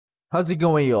How's it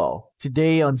going, y'all?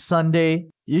 Today on Sunday,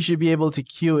 you should be able to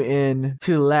queue in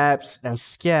to labs as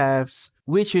scavs,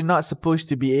 which you're not supposed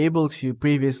to be able to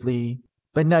previously,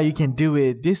 but now you can do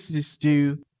it. This is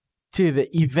due to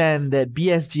the event that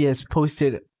BSG has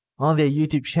posted on their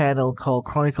YouTube channel called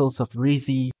Chronicles of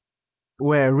Ryzhy,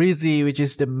 where Ryzhy, which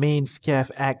is the main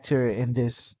scav actor in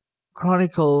this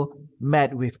chronicle,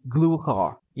 met with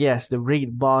Glukhar. Yes, the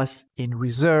raid boss in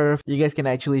reserve. You guys can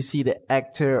actually see the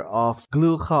actor of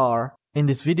Glukhar in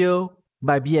this video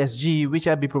by BSG, which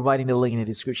I'll be providing the link in the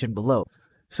description below.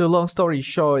 So long story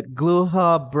short,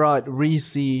 Glukhar brought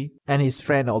Ryzhy and his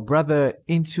friend or brother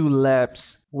into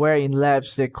labs, where in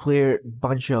labs they cleared a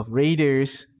bunch of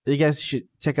raiders. You guys should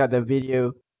check out the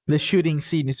video. The shooting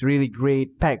scene is really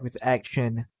great, packed with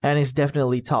action, and it's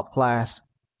definitely top class.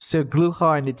 So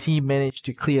Glukhar and the team managed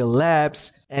to clear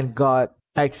labs and got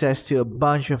access to a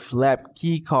bunch of lab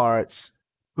keycards,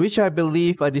 which I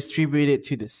believe are distributed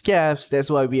to the scavs. That's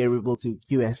why we are able to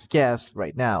queue as scavs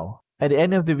right now. At the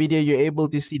end of the video, you're able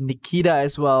to see Nikita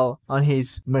as well on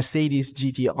his Mercedes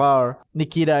GTR.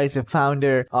 Nikita is a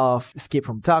founder of Escape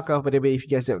From Tarkov, by the way, if you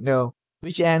guys don't know,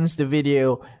 which ends the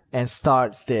video and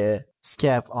starts the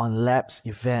Scav on Labs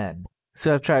event.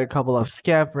 So I've tried a couple of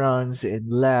Scav runs in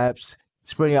labs.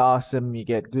 It's pretty awesome. You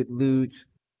get good loot,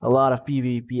 a lot of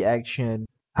PvP action.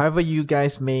 However, you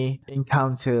guys may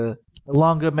encounter a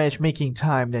longer matchmaking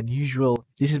time than usual.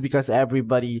 This is because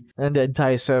everybody and the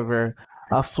entire server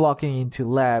are flocking into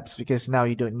labs, because now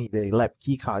you don't need the lab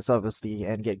keycards obviously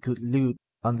and get good loot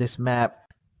on this map.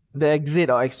 The exit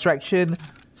or extraction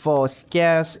for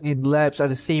scavs in labs are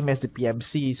the same as the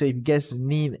PMC, so if you guys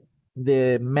need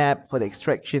the map for the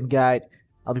extraction guide,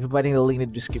 I'll be providing the link in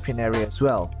the description area as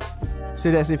well. So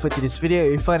that's it for today's video.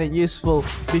 If you find it useful,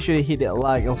 be sure to hit that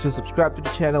like. Also subscribe to the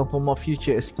channel for more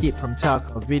future Escape From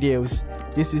Tarkov videos.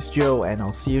 This is Joe, and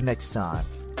I'll see you next time.